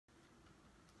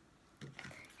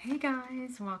Hey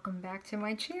guys, welcome back to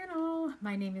my channel.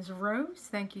 My name is Rose.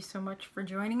 Thank you so much for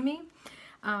joining me.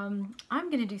 I'm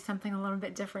going to do something a little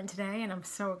bit different today, and I'm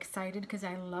so excited because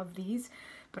I love these.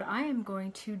 But I am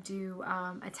going to do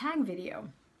a tag video.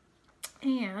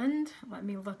 And let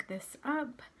me look this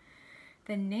up.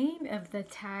 The name of the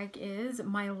tag is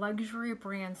My Luxury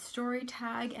Brand Story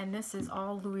Tag, and this is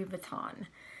all Louis Vuitton.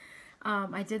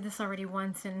 I did this already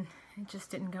once and it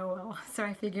just didn't go well, so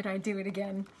I figured I'd do it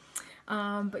again.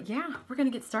 But yeah, we're gonna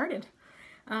get started.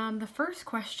 The first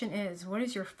question is, what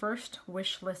is your first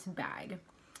wish list bag?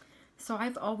 So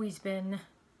I've always been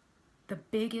the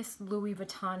biggest Louis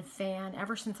Vuitton fan.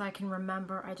 Ever since I can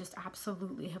remember, I just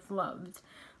absolutely have loved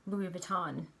Louis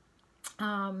Vuitton.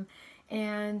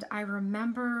 And I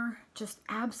remember just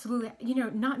absolutely,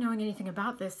 not knowing anything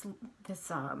about this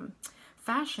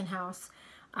fashion house.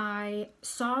 I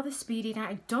saw the Speedy, and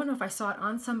I don't know if I saw it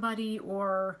on somebody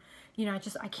or,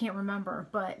 I can't remember,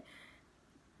 but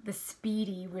the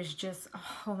Speedy was just,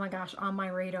 oh my gosh, on my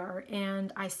radar.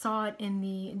 And I saw it in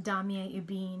the Damier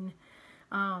Ebene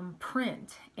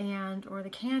print or the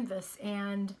canvas,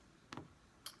 and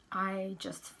I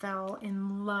just fell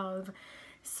in love.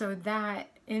 So that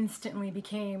instantly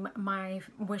became my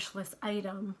wish list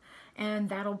item, and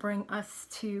that'll bring us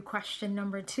to question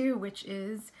number 2, which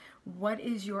is, what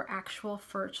is your actual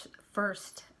first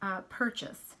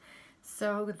purchase?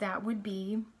 So that would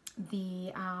be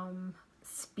the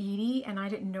Speedy, and I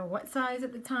didn't know what size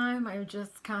at the time. I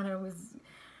just kind of was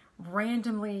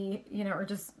randomly, or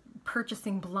just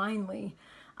purchasing blindly.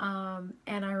 And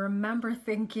I remember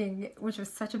thinking, which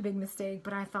was such a big mistake,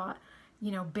 but I thought,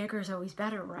 bigger is always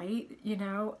better, right?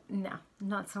 No,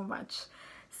 not so much.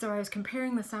 So I was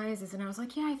comparing the sizes, and I was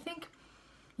like, yeah, I think,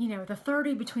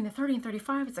 between the 30 and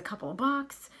 35, it's a couple of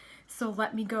bucks. So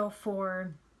let me go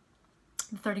for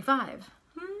the 35.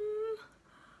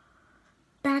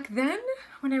 Back then,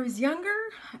 when I was younger,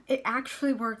 it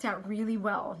actually worked out really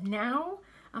well. Now,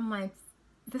 I'm like,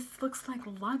 this looks like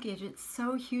luggage. It's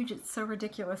so huge. It's so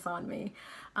ridiculous on me.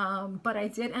 But I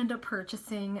did end up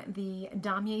purchasing the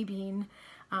Damier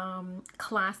Ebene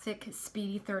Classic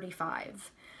Speedy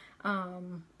 35.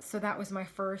 So that was my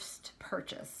first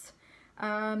purchase.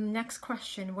 Next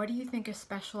question. What do you think is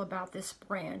special about this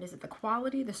brand? Is it the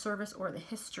quality, the service, or the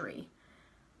history?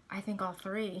 I think all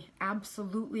three.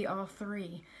 Absolutely all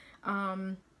three.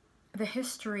 The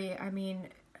history, I mean,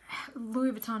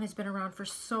 Louis Vuitton has been around for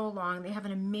so long. They have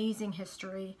an amazing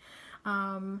history.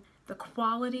 The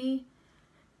quality,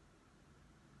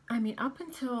 I mean, up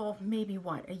until maybe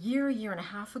a year and a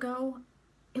half ago,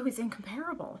 it was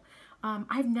incomparable.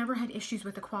 I've never had issues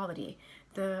with the quality.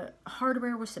 The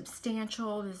hardware was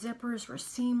substantial, the zippers were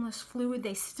seamless, fluid,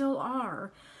 they still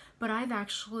are, but I've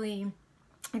actually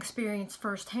experienced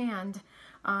firsthand,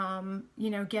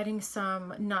 getting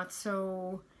some not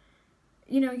so,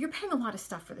 you're paying a lot of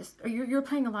stuff for this, or you're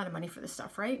paying a lot of money for this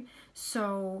stuff, right?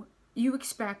 So you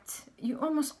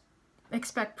almost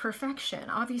expect perfection.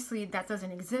 Obviously that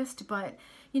doesn't exist, but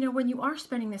when you are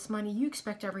spending this money, you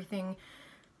expect everything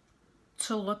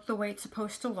to look the way it's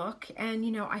supposed to look.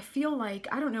 And I feel like,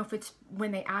 I don't know if it's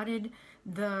when they added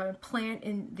the plant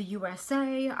in the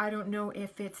USA, I don't know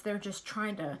if they're just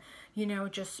trying to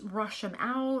just rush them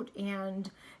out and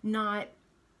not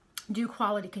do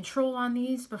quality control on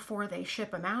these before they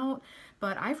ship them out.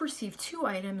 But I've received 2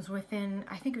 items within,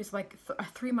 I think it was like a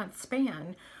 3-month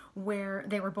span, where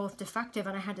they were both defective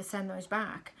and I had to send those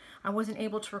back. I wasn't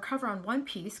able to recover on one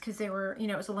piece because they were,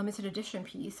 it was a limited edition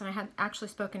piece, and I had actually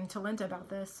spoken to Linda about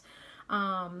this,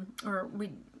 or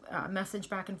we messaged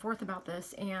back and forth about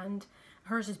this, and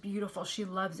hers is beautiful. She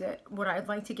loves it. Would I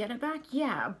like to get it back?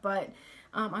 Yeah, but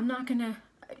I'm not gonna,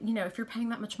 if you're paying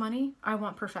that much money, I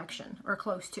want perfection, or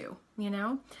close to,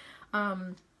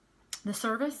 The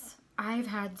service, I've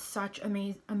had such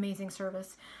amazing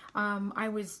service. I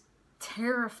was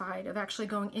terrified of actually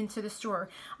going into the store.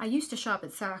 I used to shop at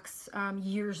Saks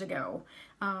years ago,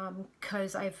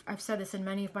 because I've said this in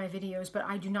many of my videos, but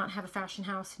I do not have a fashion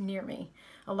house near me,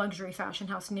 a luxury fashion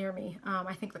house near me.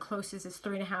 I think the closest is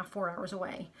 3.5–4 hours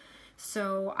away.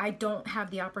 So I don't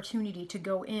have the opportunity to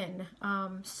go in.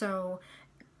 So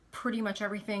pretty much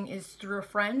everything is through a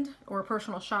friend or a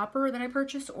personal shopper that I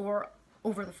purchase, or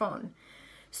over the phone.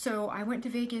 So I went to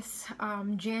Vegas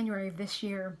January of this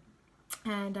year,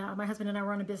 and my husband and I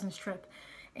were on a business trip,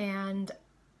 and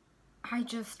I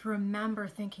just remember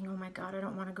thinking, oh my God, I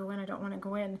don't want to go in, I don't want to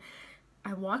go in.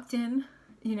 I walked in,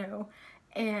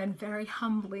 and very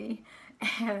humbly,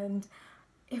 and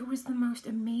it was the most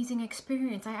amazing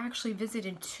experience. I actually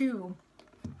visited 2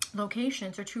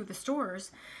 locations, or 2 of the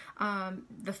stores.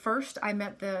 The first, I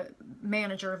met the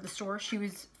manager of the store. She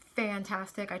was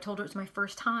fantastic. I told her it was my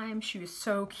first time. She was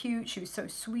so cute. She was so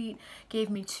sweet. Gave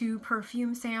me 2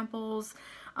 perfume samples.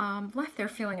 Left there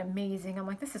feeling amazing. I'm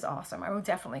like, this is awesome. I will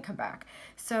definitely come back.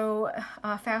 So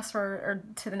fast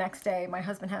forward to the next day, my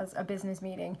husband has a business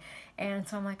meeting, and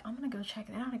so I'm like, I'm gonna go check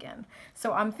it out again.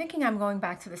 So I'm thinking I'm going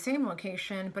back to the same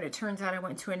location, but it turns out I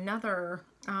went to another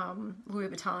Louis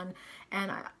Vuitton,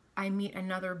 and I meet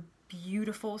another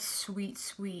beautiful, sweet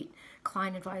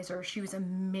client advisor. She was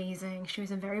amazing. She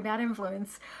was a very bad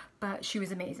influence, but she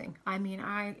was amazing. I mean,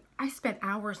 I spent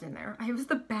hours in there. It was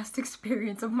the best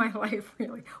experience of my life,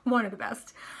 really. One of the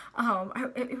best.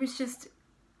 It was just,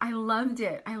 I loved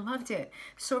it. I loved it.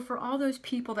 So for all those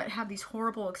people that have these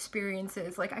horrible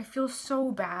experiences, like, I feel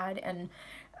so bad. And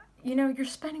you know, you're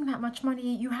spending that much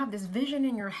money. You have this vision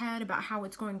in your head about how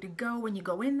it's going to go when you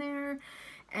go in there,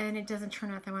 and it doesn't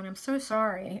turn out that way. I'm so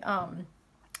sorry,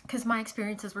 because my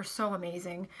experiences were so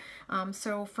amazing.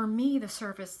 So for me, the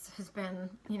service has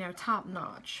been, you know, top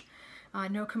notch.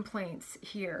 No complaints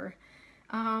here.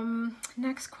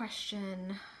 Next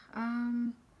question.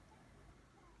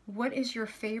 What is your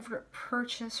favorite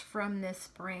purchase from this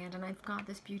brand? And I've got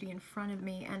this beauty in front of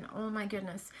me, and oh my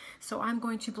goodness. So I'm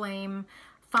going to blame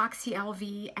Foxy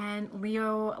LV and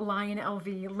Leo Lion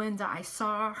LV. Linda, I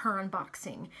saw her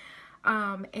unboxing.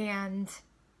 And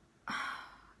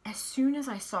as soon as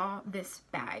I saw this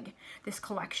bag, this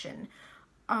collection,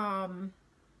 you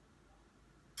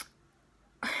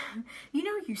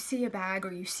know, you see a bag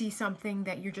or you see something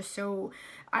that you're just so,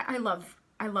 I love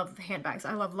handbags.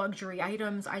 I love luxury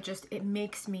items. It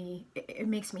makes me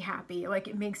happy. Like,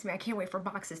 I can't wait for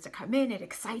boxes to come in. It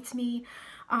excites me.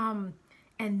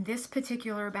 And this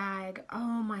particular bag, oh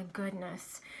my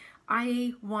goodness,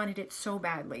 I wanted it so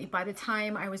badly. By the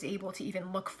time I was able to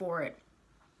even look for it,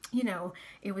 you know,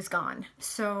 it was gone.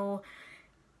 So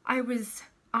I was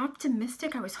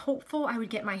optimistic. I was hopeful I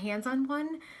would get my hands on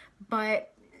one,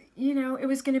 but you know, it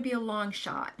was going to be a long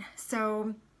shot.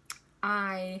 So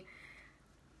I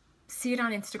see it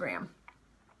on Instagram,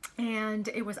 and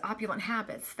it was Opulent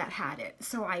Habits that had it.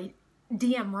 So I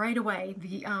DM right away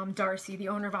the Darcy, the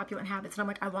owner of Opulent Habits, and I'm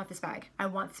like, I want this bag. I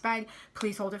want this bag.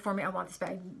 Please hold it for me. I want this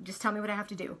bag. Just tell me what I have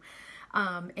to do.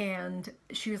 And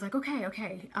she was like,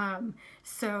 okay.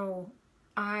 So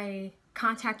I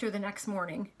contact her the next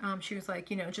morning. She was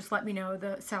like, you know, just let me know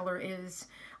the seller is,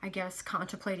 I guess,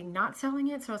 contemplating not selling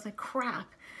it. So I was like, crap.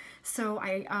 So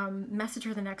I messaged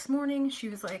her the next morning. She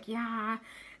was like, yeah,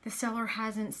 the seller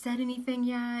hasn't said anything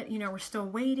yet. You know, we're still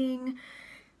waiting.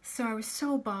 So I was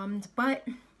so bummed, but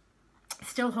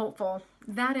still hopeful.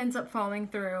 That ends up falling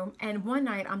through. And one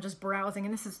night I'm just browsing,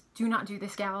 and do not do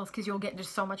this, gals, because you'll get into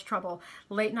so much trouble.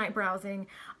 Late night browsing,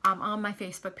 on my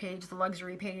Facebook page, the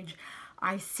luxury page,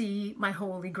 I see my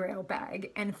Holy Grail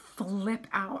bag and flip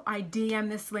out. I DM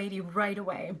this lady right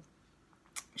away.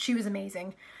 She was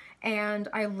amazing. And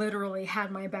I literally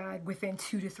had my bag within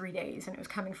 2 to 3 days, and it was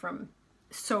coming from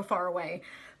so far away.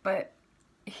 But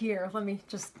here, let me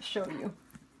just show you.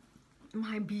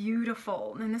 My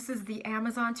beautiful, and this is the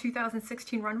Amazon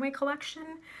 2016 runway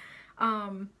collection.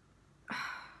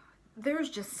 There's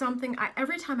just something,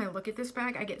 every time I look at this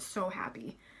bag, I get so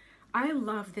happy. I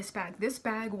love this bag. This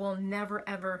bag will never,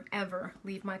 ever, ever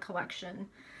leave my collection.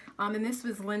 And this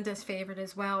was Linda's favorite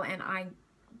as well, and I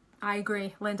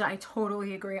agree, Linda, I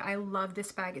totally agree. I love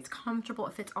this bag. It's comfortable.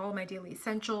 It fits all my daily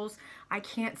essentials. I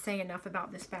can't say enough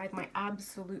about this bag. My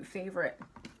absolute favorite.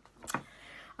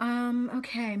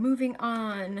 Okay, moving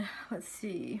on. Let's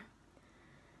see.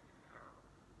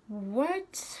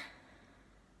 What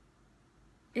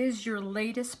is your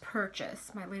latest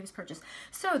purchase? My latest purchase.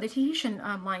 So the Tahitian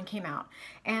line came out,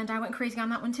 and I went crazy on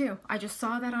that one too. I just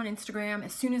saw that on Instagram.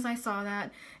 As soon as I saw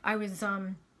that, I was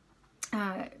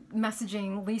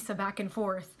messaging Lisa back and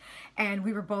forth, and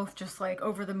we were both just like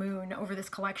over the moon over this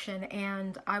collection,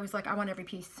 and I was like, I want every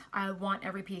piece. I want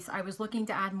every piece. I was looking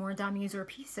to add more demi-mesure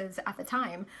pieces at the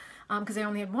time because I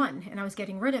only had one, and I was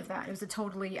getting rid of that. It was a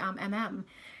totally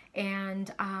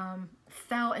and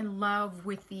fell in love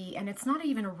with and it's not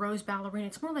even a rose ballerina,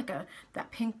 it's more like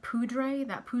that pink poudre,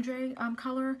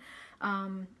 color.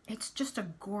 It's just a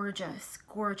gorgeous,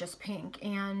 gorgeous pink,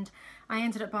 and I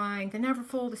ended up buying the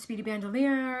Neverfull, the Speedy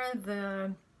Bandolier,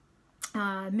 the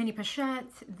mini pochette,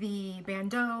 the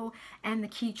bandeau, and the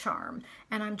key charm,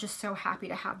 and I'm just so happy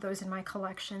to have those in my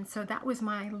collection. So that was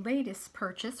my latest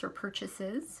purchase or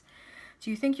purchases. Do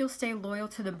you think you'll stay loyal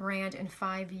to the brand in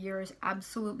 5 years?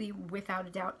 Absolutely, without a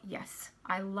doubt, yes.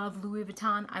 I love Louis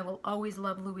Vuitton. I will always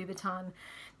love Louis Vuitton.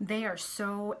 They are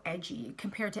so edgy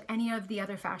compared to any of the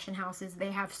other fashion houses. They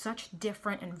have such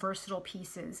different and versatile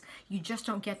pieces. You just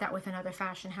don't get that with another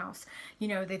fashion house. You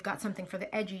know, they've got something for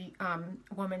the edgy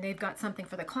woman. They've got something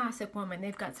for the classic woman.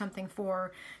 They've got something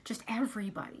for just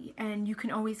everybody. And you can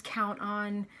always count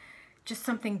on just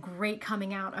something great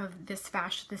coming out of this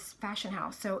fashion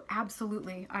house. So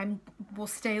absolutely, will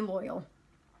stay loyal.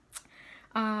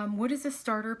 What is a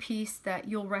starter piece that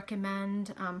you'll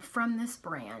recommend from this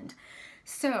brand?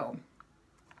 So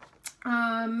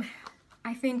I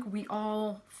think we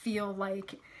all feel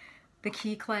like the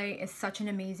key clay is such an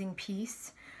amazing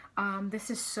piece. This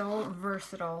is so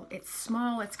versatile. It's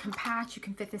small, it's compact. You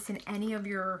can fit this in any of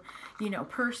your, you know,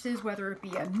 purses, whether it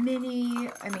be a mini,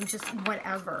 I mean, just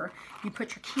whatever. You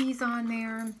put your keys on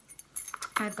there.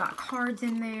 I've got cards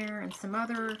in there and some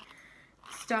other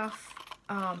stuff.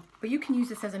 But you can use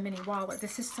this as a mini wallet.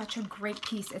 This is such a great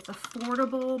piece. It's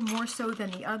affordable, more so than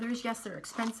the others. Yes, they're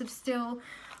expensive still,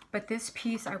 but this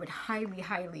piece I would highly,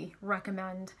 highly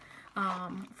recommend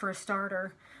for a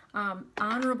starter.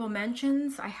 Honorable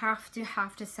mentions, I have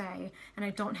to say, and I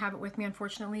don't have it with me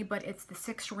unfortunately, but it's the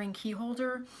 6-ring key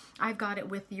holder. I've got it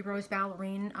with the rose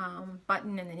ballerine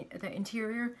button in the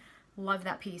interior. Love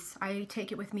that piece. I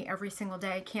take it with me every single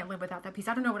day. Can't live without that piece.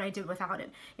 I don't know what I did without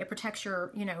it. It protects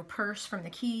your, you know, purse from the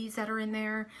keys that are in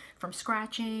there, from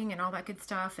scratching and all that good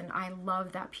stuff, and I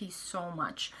love that piece so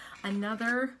much.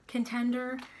 Another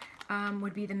contender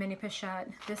would be the mini pochette.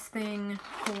 This thing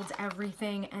holds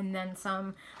everything and then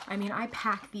some. I mean, I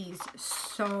pack these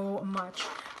so much.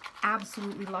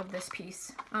 Absolutely love this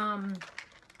piece.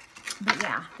 But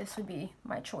yeah, this would be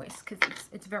my choice because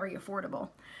it's very affordable.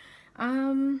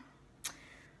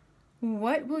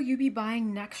 What will you be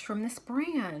buying next from this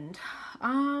brand?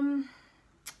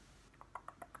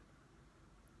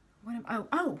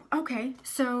 Okay.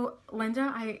 So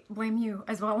Linda, I blame you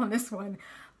as well on this one.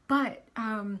 But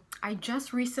I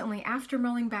just recently, after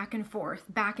mulling back and forth,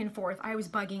 I was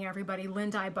bugging everybody.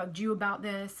 Linda, I bugged you about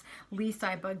this. Lisa,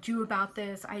 I bugged you about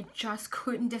this. I just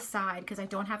couldn't decide because I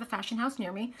don't have a fashion house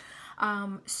near me.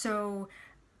 So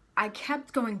I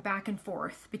kept going back and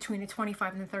forth between the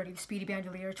 25 and the 30, the Speedy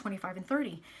Bandolier 25 and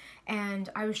 30. And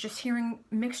I was just hearing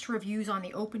mixed reviews on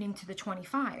the opening to the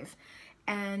 25.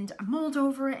 And I mulled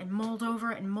over it and mulled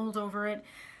over it and mulled over it.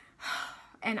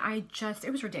 And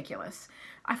it was ridiculous.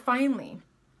 I finally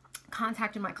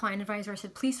contacted my client advisor. I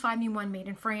said, please find me one made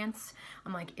in France.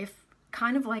 I'm like,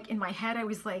 kind of like in my head, I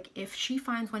was like, if she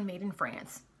finds one made in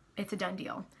France, it's a done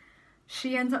deal.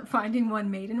 She ends up finding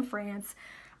one made in France.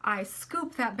 I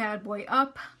scoop that bad boy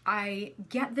up. I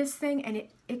get this thing and it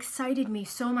excited me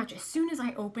so much. As soon as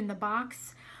I opened the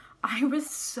box, I was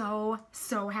so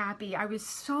happy. I was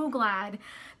so glad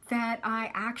that I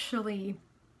actually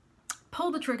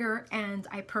pulled the trigger and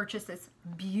I purchased this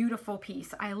beautiful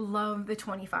piece. I love the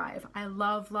 25. I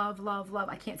love.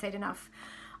 I can't say it enough.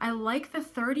 I like the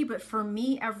 30, but for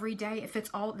me, every day,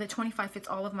 the 25 fits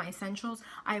all of my essentials.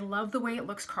 I love the way it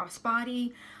looks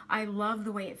crossbody. I love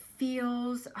the way it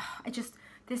feels.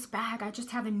 This bag, I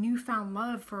just have a newfound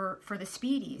love for the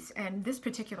Speedies and this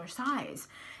particular size.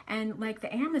 And like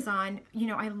the Amazon, you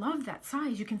know, I love that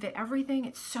size. You can fit everything.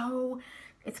 It's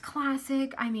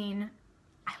classic. I mean,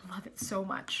 I love it so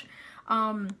much.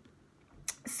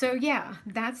 So yeah,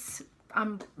 that's,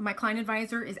 my client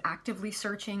advisor is actively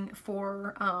searching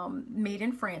for made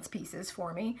in France pieces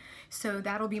for me. So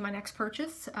that'll be my next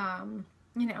purchase,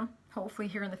 you know, hopefully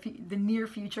here in the near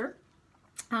future.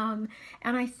 And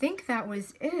I think that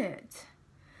was it.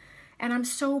 And I'm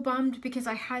so bummed because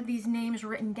I had these names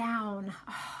written down.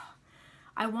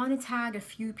 I want to tag a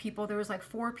few people. There was like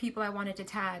 4 people I wanted to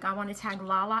tag. I want to tag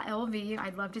LalaLV.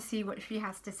 I'd love to see what she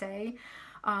has to say.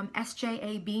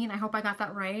 sjabean, I hope I got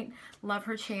that right. Love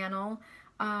her channel.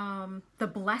 The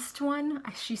Blessed one,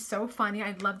 she's so funny.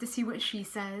 I'd love to see what she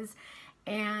says.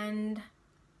 And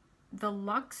the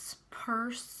Lux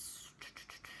Purse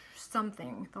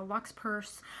something, the Lux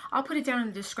Purse. I'll put it down in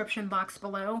the description box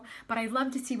below, but I'd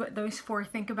love to see what those 4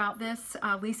 think about this.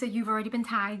 Lisa, you've already been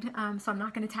tagged, so I'm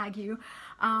not going to tag you.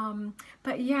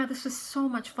 But yeah, this was so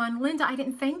much fun. Linda, I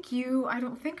didn't thank you. I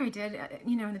don't think I did,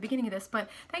 you know, in the beginning of this, but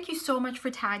thank you so much for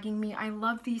tagging me. I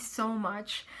love these so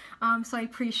much, so I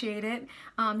appreciate it.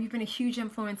 You've been a huge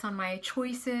influence on my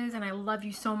choices, and I love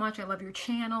you so much. I love your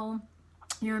channel.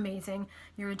 You're amazing.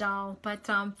 You're a doll. But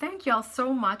thank y'all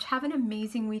so much. Have an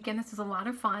amazing weekend. This is a lot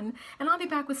of fun. And I'll be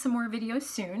back with some more videos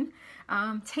soon.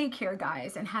 Take care,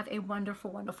 guys, and have a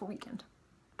wonderful, wonderful weekend.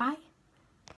 Bye.